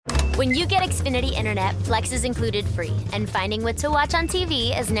When you get Xfinity Internet, Flex is included free, and finding what to watch on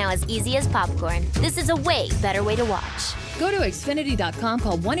TV is now as easy as popcorn. This is a way better way to watch. Go to Xfinity.com,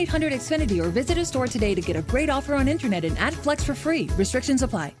 call 1-800-XFINITY, or visit a store today to get a great offer on internet and add Flex for free. Restrictions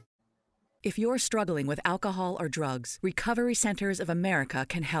apply. If you're struggling with alcohol or drugs, Recovery Centers of America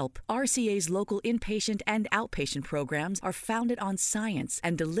can help. RCA's local inpatient and outpatient programs are founded on science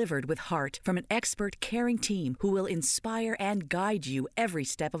and delivered with heart from an expert, caring team who will inspire and guide you every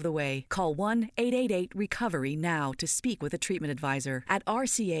step of the way. Call 1-888-RECOVERY now to speak with a treatment advisor. At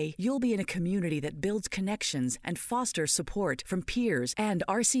RCA, you'll be in a community that builds connections and fosters support from peers and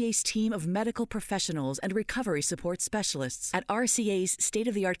RCA's team of medical professionals and recovery support specialists. At RCA's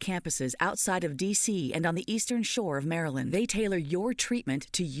state-of-the-art campuses outside of D.C. and on the Eastern Shore of Maryland, they tailor your treatment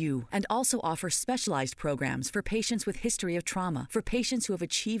to you and also offer specialized programs for patients with history of trauma, for patients who have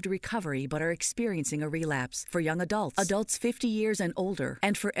achieved recovery but are experiencing a relapse, for young adults, adults 50 years and older,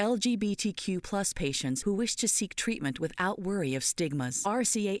 and for LGBTQ plus patients who wish to seek treatment without worry of stigmas.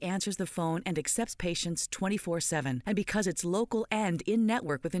 RCA answers the phone and accepts patients 24/7. And because it's local and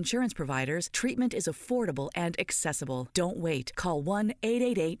in-network with insurance providers, treatment is affordable and accessible. Don't wait. Call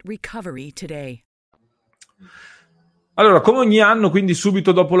 1-888-RECOVERY today. Allora, come ogni anno, quindi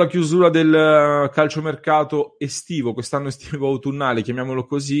subito dopo la chiusura del calciomercato estivo, quest'anno estivo autunnale, chiamiamolo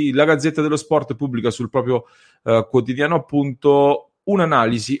così, la Gazzetta dello Sport pubblica sul proprio quotidiano appunto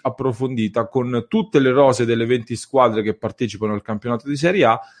un'analisi approfondita con tutte le rose delle 20 squadre che partecipano al campionato di Serie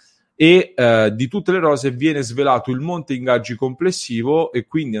A e di tutte le rose viene svelato il monte ingaggi complessivo e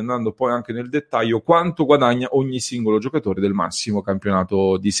quindi, andando poi anche nel dettaglio, quanto guadagna ogni singolo giocatore del massimo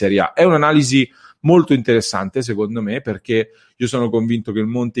campionato di Serie A. È un'analisi molto interessante secondo me, perché io sono convinto che il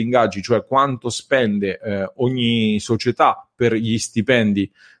monte ingaggi, cioè quanto spende ogni società per gli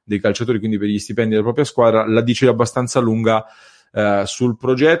stipendi dei calciatori, quindi per gli stipendi della propria squadra, la dice abbastanza lunga sul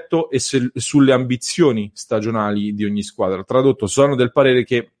progetto e sulle ambizioni stagionali di ogni squadra. Tradotto, sono del parere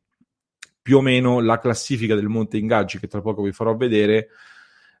che più o meno la classifica del monte ingaggi, che tra poco vi farò vedere,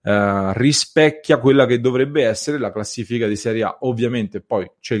 rispecchia quella che dovrebbe essere la classifica di Serie A. Ovviamente poi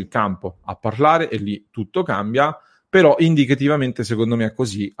c'è il campo a parlare e lì tutto cambia, però indicativamente secondo me è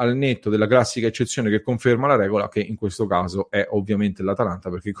così, al netto della classica eccezione che conferma la regola, che in questo caso è ovviamente l'Atalanta,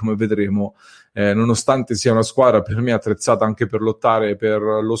 perché come vedremo nonostante sia una squadra per me attrezzata anche per lottare per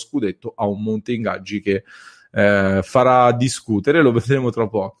lo scudetto, ha un monte ingaggi che farà discutere, lo vedremo tra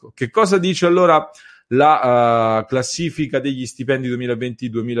poco. Che cosa dice allora la classifica degli stipendi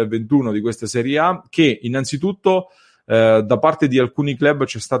 2020-2021 di questa Serie A? Che innanzitutto da parte di alcuni club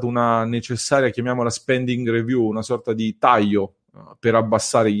c'è stata una necessaria, chiamiamola spending review, una sorta di taglio per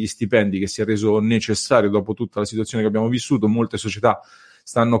abbassare gli stipendi che si è reso necessario dopo tutta la situazione che abbiamo vissuto. Molte società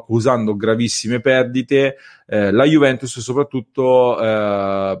stanno accusando gravissime perdite, la Juventus soprattutto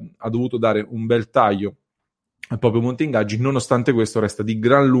ha dovuto dare un bel taglio al proprio monte ingaggi. Nonostante questo resta di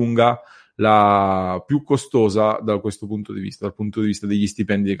gran lunga la più costosa da questo punto di vista, dal punto di vista degli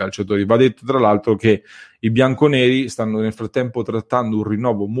stipendi dei calciatori. Va detto tra l'altro che i bianconeri stanno nel frattempo trattando un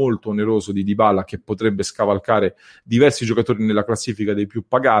rinnovo molto oneroso di Dybala, che potrebbe scavalcare diversi giocatori nella classifica dei più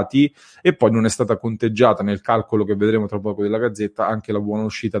pagati, e poi non è stata conteggiata nel calcolo che vedremo tra poco della Gazzetta anche la buona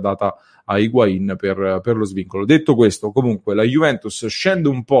uscita data a Higuain per lo svincolo. Detto questo, comunque la Juventus scende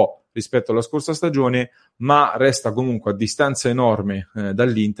un po' rispetto alla scorsa stagione, ma resta comunque a distanza enorme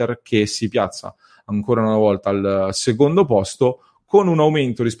dall'Inter, che si piazza ancora una volta al secondo posto, con un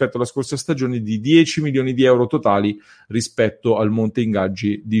aumento rispetto alla scorsa stagione di 10 milioni di euro totali rispetto al monte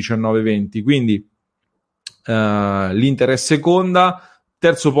ingaggi 19-20. Quindi l'Inter è seconda.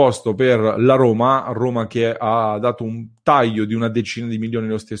 Terzo posto per la Roma che ha dato un taglio di una decina di milioni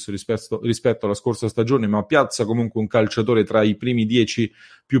lo stesso rispetto alla scorsa stagione, ma piazza comunque un calciatore tra i primi 10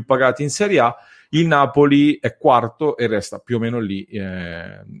 più pagati in Serie A. Il Napoli è quarto e resta più o meno lì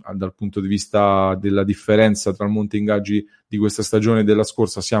dal punto di vista della differenza tra il monte ingaggi di questa stagione e della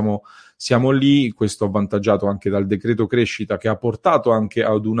scorsa. Siamo lì, questo avvantaggiato anche dal decreto crescita, che ha portato anche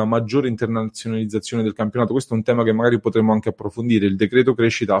ad una maggiore internazionalizzazione del campionato. Questo è un tema che magari potremmo anche approfondire. Il decreto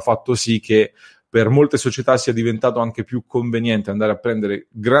crescita ha fatto sì che per molte società sia diventato anche più conveniente andare a prendere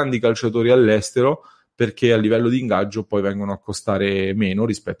grandi calciatori all'estero, perché a livello di ingaggio poi vengono a costare meno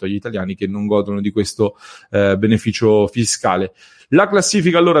rispetto agli italiani, che non godono di questo beneficio fiscale. La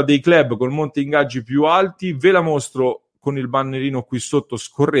classifica allora dei club col monte ingaggi più alti ve la mostro con il bannerino qui sotto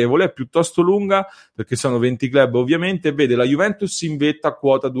scorrevole, è piuttosto lunga perché sono 20 club ovviamente, vede la Juventus in vetta a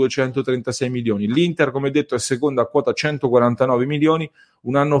quota 236 milioni, l'Inter come detto è seconda a quota 149 milioni,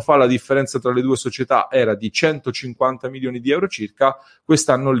 un anno fa la differenza tra le due società era di 150 milioni di euro circa,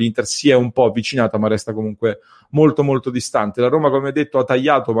 quest'anno l'Inter si è un po' avvicinata ma resta comunque molto molto distante, la Roma come detto ha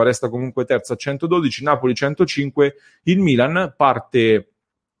tagliato ma resta comunque terza a 112, Napoli 105, il Milan parte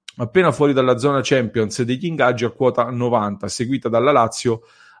appena fuori dalla zona Champions degli ingaggi a quota 90, seguita dalla Lazio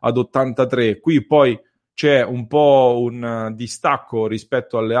ad 83. Qui poi c'è un po' un distacco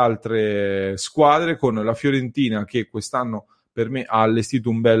rispetto alle altre squadre, con la Fiorentina che quest'anno per me ha allestito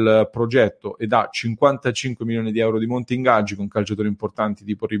un bel progetto ed ha 55 milioni di euro di monte ingaggi con calciatori importanti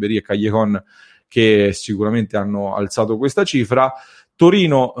tipo Ribéry e Callejon che sicuramente hanno alzato questa cifra.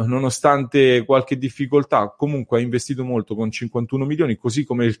 Torino, nonostante qualche difficoltà, comunque ha investito molto con 51 milioni, così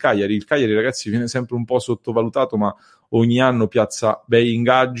come il Cagliari. Il Cagliari, ragazzi, viene sempre un po' sottovalutato, ma ogni anno piazza bei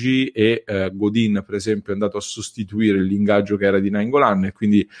ingaggi e Godin, per esempio, è andato a sostituire l'ingaggio che era di Nainggolan e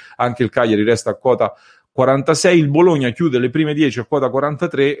quindi anche il Cagliari resta a quota 46, il Bologna chiude le prime 10 a quota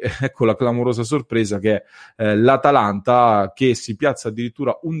 43, ecco la clamorosa sorpresa che è l'Atalanta che si piazza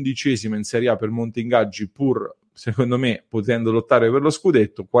addirittura 11esima in Serie A per monte ingaggi pur secondo me potendo lottare per lo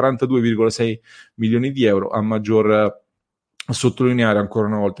scudetto, 42,6 milioni di euro, a maggior sottolineare ancora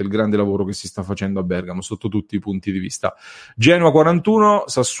una volta il grande lavoro che si sta facendo a Bergamo sotto tutti i punti di vista. Genoa 41,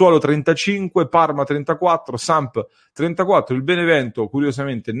 Sassuolo 35, Parma 34, Samp 34, il Benevento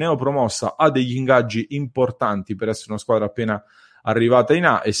curiosamente neopromossa ha degli ingaggi importanti per essere una squadra appena arrivata in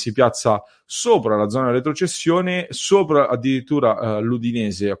A e si piazza sopra la zona retrocessione, sopra addirittura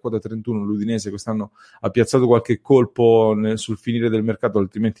l'Udinese a quota 31. L'Udinese quest'anno ha piazzato qualche colpo sul finire del mercato,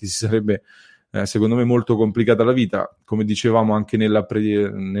 altrimenti si sarebbe secondo me molto complicata la vita, come dicevamo anche nella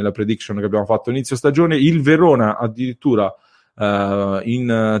prediction che abbiamo fatto inizio stagione. Il Verona addirittura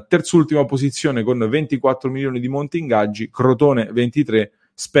in terzultima posizione con 24 milioni di monte ingaggi, Crotone 23,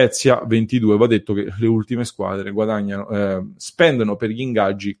 Spezia 22. Va detto che le ultime squadre guadagnano, spendono per gli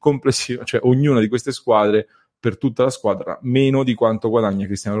ingaggi complessivi, cioè ognuna di queste squadre per tutta la squadra meno di quanto guadagna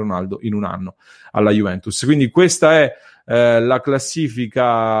Cristiano Ronaldo in un anno alla Juventus. Quindi questa è la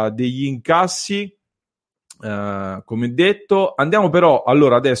classifica degli incassi. Come detto, andiamo però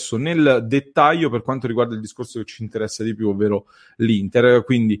allora adesso nel dettaglio per quanto riguarda il discorso che ci interessa di più, ovvero l'Inter.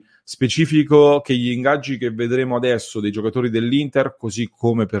 Quindi specifico che gli ingaggi che vedremo adesso dei giocatori dell'Inter, così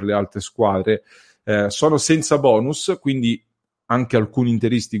come per le altre squadre, sono senza bonus, quindi anche alcuni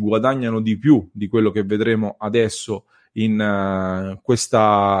interisti guadagnano di più di quello che vedremo adesso in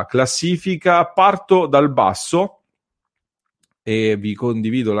questa classifica. Parto dal basso e vi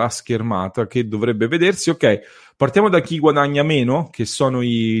condivido la schermata che dovrebbe vedersi. Ok, partiamo da chi guadagna meno, che sono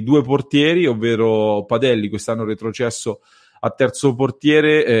i due portieri, ovvero Padelli, quest'anno retrocesso a terzo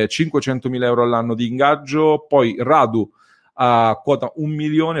portiere, 500.000 euro all'anno di ingaggio, poi Radu a quota 1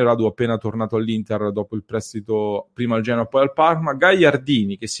 milione, Radu appena tornato all'Inter dopo il prestito prima al Genoa poi al Parma,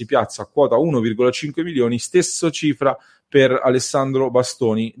 Gagliardini che si piazza a quota 1,5 milioni, stessa cifra per Alessandro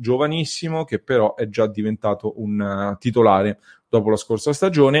Bastoni, giovanissimo che però è già diventato un titolare dopo la scorsa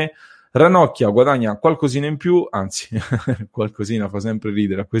stagione. Ranocchia guadagna qualcosina in più, anzi qualcosina, fa sempre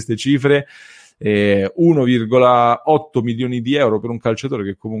ridere a queste cifre, 1,8 milioni di euro per un calciatore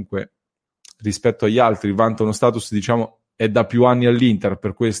che comunque rispetto agli altri vanta uno status, diciamo, è da più anni all'Inter,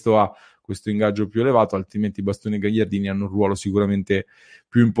 per questo ha questo ingaggio più elevato, altrimenti Bastoni e Gagliardini hanno un ruolo sicuramente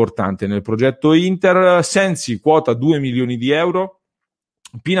più importante nel progetto Inter. Sensi quota 2 milioni di euro,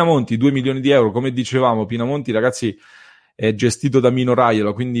 Pinamonti 2 milioni di euro, come dicevamo Pinamonti ragazzi è gestito da Mino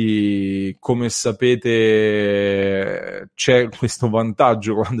Raiola, quindi come sapete c'è questo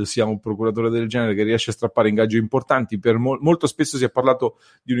vantaggio quando si ha un procuratore del genere che riesce a strappare ingaggi importanti. Per molto spesso si è parlato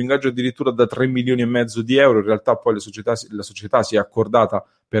di un ingaggio addirittura da 3 milioni e mezzo di euro, in realtà poi la società si è accordata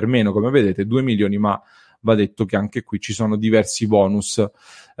per meno, come vedete 2 milioni, ma va detto che anche qui ci sono diversi bonus.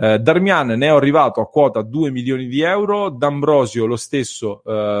 Darmian ne è arrivato a quota 2 milioni di euro, D'Ambrosio lo stesso,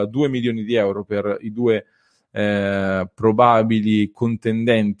 2 milioni di euro per i due probabili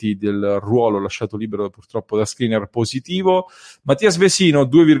contendenti del ruolo lasciato libero purtroppo da screener positivo. Mattias Vesino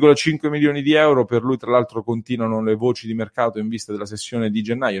 2,5 milioni di euro, per lui tra l'altro continuano le voci di mercato in vista della sessione di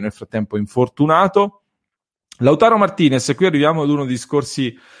gennaio, nel frattempo infortunato. Lautaro Martinez, qui arriviamo ad uno dei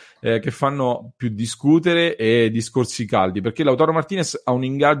discorsi che fanno più discutere e discorsi caldi, perché Lautaro Martinez ha un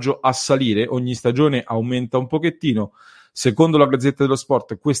ingaggio a salire, ogni stagione aumenta un pochettino. Secondo la Gazzetta dello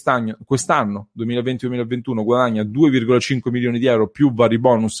Sport quest'anno 2020-2021 guadagna 2,5 milioni di euro più vari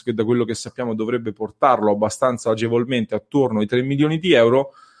bonus, che da quello che sappiamo dovrebbe portarlo abbastanza agevolmente attorno ai 3 milioni di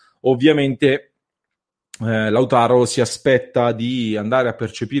euro. Ovviamente Lautaro si aspetta di andare a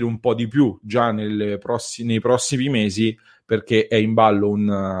percepire un po' di più già nei prossimi mesi, perché è in ballo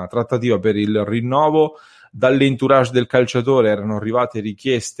una trattativa per il rinnovo. Dall'entourage del calciatore erano arrivate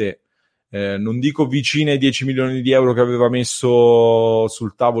richieste, non dico vicine ai 10 milioni di euro che aveva messo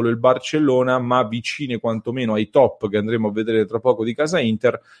sul tavolo il Barcellona, ma vicine quantomeno ai top che andremo a vedere tra poco di casa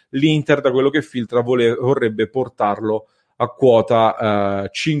Inter. L'Inter, da quello che filtra, vorrebbe portarlo a quota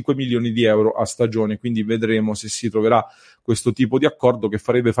 5 milioni di euro a stagione, quindi vedremo se si troverà questo tipo di accordo che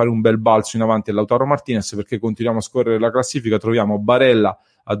farebbe fare un bel balzo in avanti a Lautaro Martinez, perché continuiamo a scorrere la classifica, troviamo Barella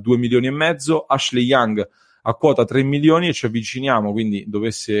a 2 milioni e mezzo, Ashley Young a quota 3 milioni e ci avviciniamo, quindi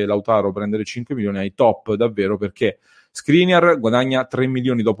dovesse Lautaro prendere 5 milioni, ai top davvero, perché Skriniar guadagna 3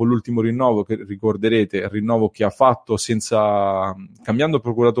 milioni dopo l'ultimo rinnovo, che ricorderete, il rinnovo che ha fatto cambiando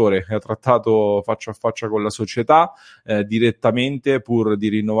procuratore, che ha trattato faccia a faccia con la società direttamente pur di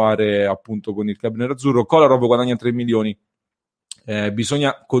rinnovare appunto con il club nerazzurro. Kolarov guadagna 3 milioni.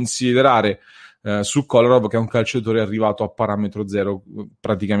 Bisogna considerare su Kolarov che è un calciatore arrivato a parametro zero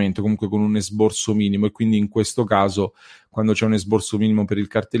praticamente, comunque con un esborso minimo, e quindi in questo caso, quando c'è un esborso minimo per il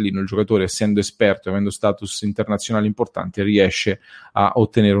cartellino, il giocatore, essendo esperto e avendo status internazionale importante, riesce a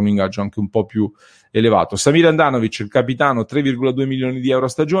ottenere un ingaggio anche un po' più elevato. Samir Handanovic, il capitano, 3,2 milioni di euro a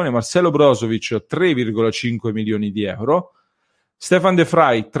stagione, Marcelo Brozovic 3,5 milioni di euro, Stefan De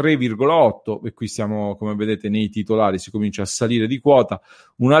Vrij 3,8, e qui siamo, come vedete, nei titolari, si comincia a salire di quota.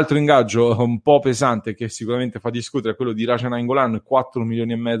 Un altro ingaggio un po' pesante che sicuramente fa discutere è quello di Raja Nainggolan, 4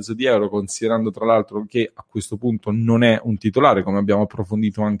 milioni e mezzo di euro, considerando tra l'altro che a questo punto non è un titolare, come abbiamo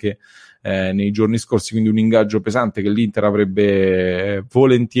approfondito anche nei giorni scorsi, quindi un ingaggio pesante che l'Inter avrebbe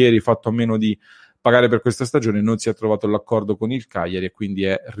volentieri fatto a meno di pagare per questa stagione. Non si è trovato l'accordo con il Cagliari e quindi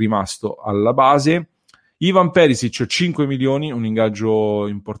è rimasto alla base. Ivan Perisic 5 milioni, un ingaggio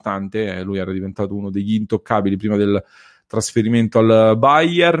importante, lui era diventato uno degli intoccabili prima del trasferimento al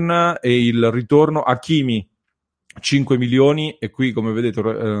Bayern, e il ritorno Hakimi 5 milioni, e qui come vedete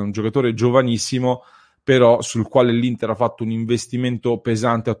un giocatore giovanissimo, però sul quale l'Inter ha fatto un investimento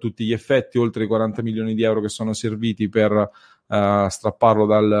pesante a tutti gli effetti, oltre i 40 milioni di euro che sono serviti per strapparlo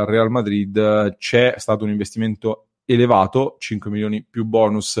dal Real Madrid. C'è stato un investimento elevato, 5 milioni più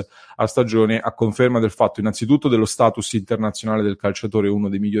bonus a stagione, a conferma del fatto innanzitutto dello status internazionale del calciatore, uno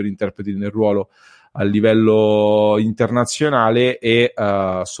dei migliori interpreti nel ruolo a livello internazionale, e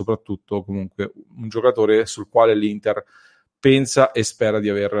soprattutto comunque un giocatore sul quale l'Inter pensa e spera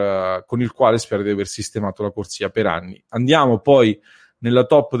di con il quale spera di aver sistemato la corsia per anni. Andiamo poi nella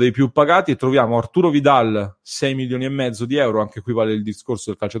top dei più pagati e troviamo Arturo Vidal, 6 milioni e mezzo di euro, anche qui vale il discorso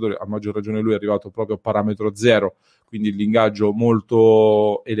del calciatore, a maggior ragione lui è arrivato proprio a parametro zero, quindi l'ingaggio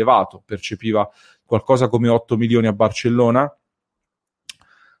molto elevato, percepiva qualcosa come 8 milioni a Barcellona.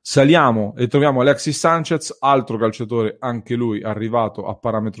 Saliamo e troviamo Alexis Sanchez, altro calciatore, anche lui arrivato a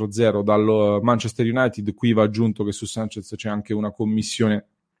parametro zero dal Manchester United. Qui va aggiunto che su Sanchez c'è anche una commissione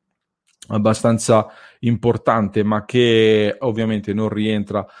abbastanza importante, ma che ovviamente non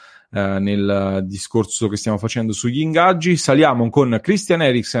rientra nel discorso che stiamo facendo sugli ingaggi. Saliamo con Christian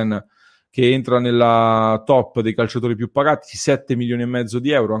Eriksen, che entra nella top dei calciatori più pagati, 7 milioni e mezzo di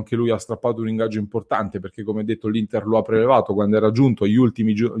euro. Anche lui ha strappato un ingaggio importante, perché come detto l'Inter lo ha prelevato quando era giunto gli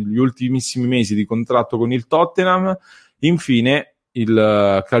ultimissimi mesi di contratto con il Tottenham. Infine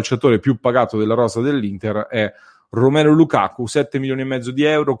il calciatore più pagato della rosa dell'Inter è Romelu Lukaku, 7 milioni e mezzo di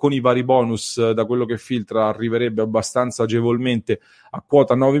euro, con i vari bonus, da quello che filtra arriverebbe abbastanza agevolmente a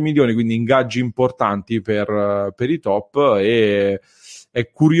quota 9 milioni, quindi ingaggi importanti per i top. E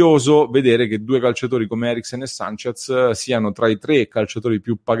è curioso vedere che due calciatori come Eriksen e Sanchez siano tra i 3 calciatori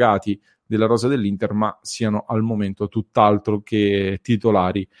più pagati della rosa dell'Inter, ma siano al momento tutt'altro che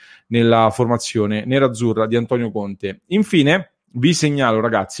titolari nella formazione nerazzurra di Antonio Conte. Infine vi segnalo,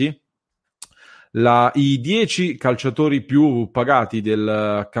 ragazzi, i 10 calciatori più pagati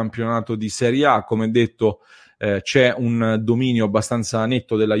del campionato di Serie A. Come detto, c'è un dominio abbastanza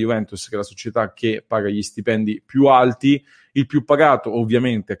netto della Juventus, che è la società che paga gli stipendi più alti. Il più pagato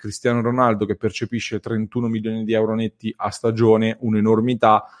ovviamente è Cristiano Ronaldo, che percepisce 31 milioni di euro netti a stagione,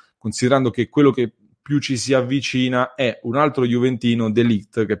 un'enormità, considerando che quello che più ci si avvicina è un altro juventino,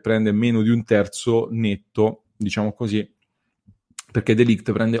 dell'Inter, che prende meno di un terzo netto, diciamo così, perché De Ligt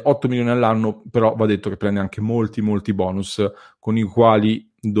prende 8 milioni all'anno, però va detto che prende anche molti bonus, con i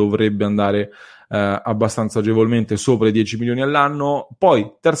quali dovrebbe andare abbastanza agevolmente sopra i 10 milioni all'anno.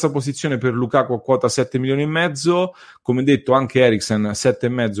 Poi terza posizione per Lukaku a quota 7 milioni e mezzo, come detto anche Eriksen 7 e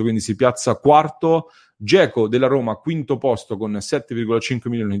mezzo, quindi si piazza quarto. Dzeko della Roma, quinto posto con 7,5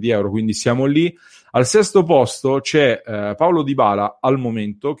 milioni di euro, quindi siamo lì. Al sesto posto c'è Paulo Dybala al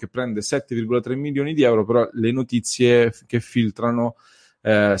momento, che prende 7,3 milioni di euro, però le notizie che filtrano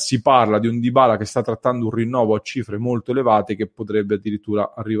si parla di un Dybala che sta trattando un rinnovo a cifre molto elevate, che potrebbe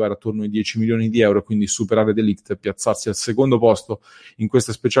addirittura arrivare attorno ai 10 milioni di euro, quindi superare De Ligt e piazzarsi al secondo posto in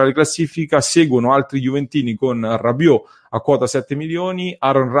questa speciale classifica. Seguono altri juventini con Rabiot a quota 7 milioni,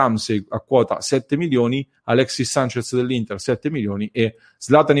 Aaron Ramsey a quota 7 milioni, Alexis Sanchez dell'Inter 7 milioni e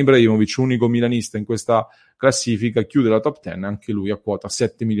Zlatan Ibrahimovic, unico milanista in questa classifica, chiude la top 10 anche lui a quota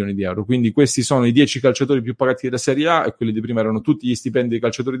 7 milioni di euro. Quindi questi sono i 10 calciatori più pagati della Serie A, e quelli di prima erano tutti gli stipendi dei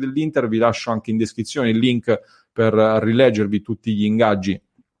calciatori dell'Inter. Vi lascio anche in descrizione il link per rileggervi tutti gli ingaggi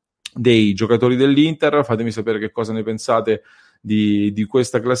dei giocatori dell'Inter. Fatemi sapere che cosa ne pensate di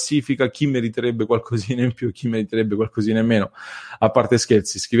questa classifica, chi meriterebbe qualcosina in più, chi meriterebbe qualcosina in meno. A parte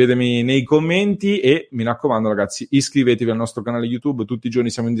scherzi, scrivetemi nei commenti e mi raccomando ragazzi, iscrivetevi al nostro canale YouTube. Tutti i giorni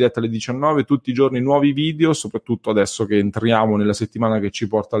siamo in diretta alle 19, tutti i giorni nuovi video, soprattutto adesso che entriamo nella settimana che ci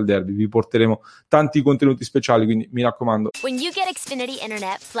porta al derby. Vi porteremo tanti contenuti speciali, quindi mi raccomando. When you get Xfinity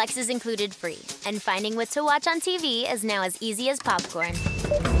Internet, Flex is included free, and finding what to watch on TV is now as easy as popcorn.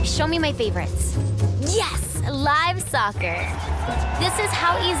 Show me my favorites. Yes, live soccer. This is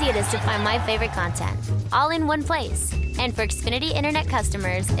how easy it is to find my favorite content, all in one place. And for Xfinity Internet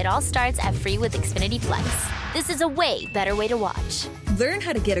customers, it all starts at free with Xfinity Flex. This is a way better way to watch. Learn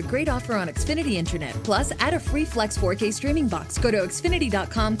how to get a great offer on Xfinity Internet. Plus, add a free Flex 4K streaming box. Go to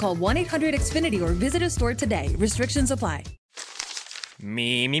Xfinity.com, call 1-800-XFINITY, or visit a store today. Restrictions apply.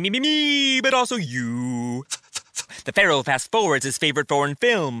 Me, but also you. The Pharaoh fast forwards his favorite foreign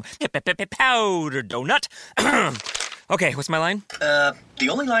film, Powder Donut. Okay, what's my line? The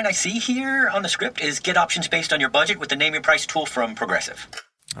only line I see here on the script is get options based on your budget with the Name Your Price tool from Progressive.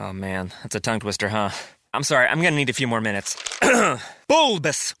 Oh man, that's a tongue twister, huh? I'm sorry, I'm gonna need a few more minutes.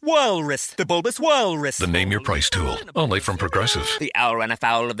 Bulbous Walrus, the Bulbous Walrus. The Name Your Price tool, only from Progressive. The owl ran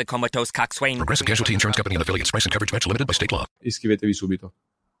afoul of the comatose coxswain. Progressive Casualty Insurance Company and affiliates. Price and coverage match limited by state law. Iscrivetevi subito.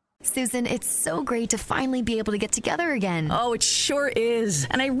 Susan, it's so great to finally be able to get together again. Oh, it sure is.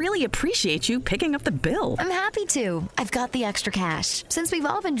 And I really appreciate you picking up the bill. I'm happy to. I've got the extra cash. Since we've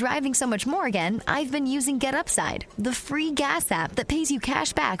all been driving so much more again, I've been using Get Upside, the free gas app that pays you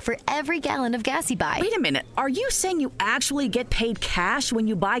cash back for every gallon of gas you buy. Wait a minute. Are you saying you actually get paid cash when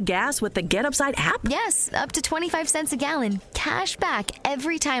you buy gas with the Get Upside app? Yes, up to 25 cents a gallon. Cash back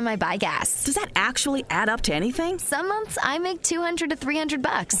every time I buy gas. Does that actually add up to anything? Some months I make $200 to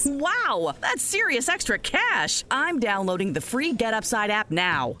 $300. Wow, that's serious extra cash. I'm downloading the free Get Upside app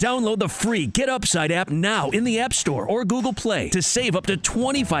now. Download the free Get Upside app now in the App Store or Google Play to save up to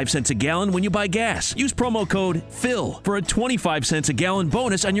 25 cents a gallon when you buy gas. Use promo code PHIL for a 25 cents a gallon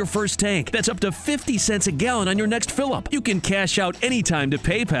bonus on your first tank. That's up to 50 cents a gallon on your next fill-up. You can cash out anytime to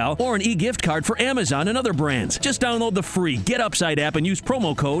PayPal or an e-gift card for Amazon and other brands. Just download the free Get Upside app and use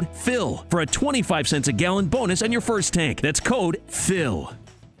promo code PHIL for a 25 cents a gallon bonus on your first tank. That's code PHIL.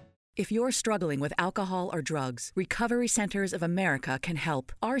 If you're struggling with alcohol or drugs, Recovery Centers of America can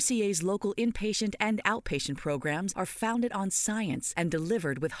help. RCA's local inpatient and outpatient programs are founded on science and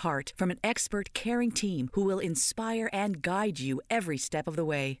delivered with heart from an expert caring team who will inspire and guide you every step of the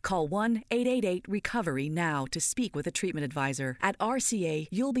way. Call 1-888-RECOVERY now to speak with a treatment advisor. At RCA,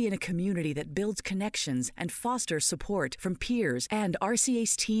 you'll be in a community that builds connections and fosters support from peers and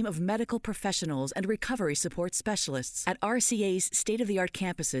RCA's team of medical professionals and recovery support specialists. At RCA's state-of-the-art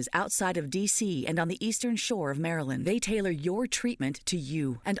campuses outside of D.C. and on the eastern shore of Maryland, they tailor your treatment to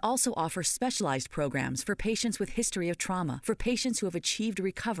you and also offer specialized programs for patients with history of trauma, for patients who have achieved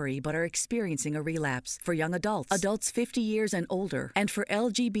recovery but are experiencing a relapse, for young adults, adults 50 years and older, and for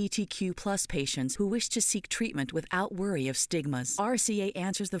LGBTQ plus patients who wish to seek treatment without worry of stigmas. RCA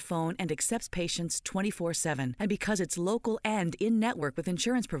answers the phone and accepts patients 24/7. And because it's local and in-network with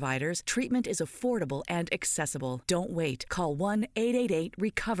insurance providers, treatment is affordable and accessible. Don't wait. Call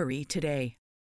 1-888-RECOVERY today.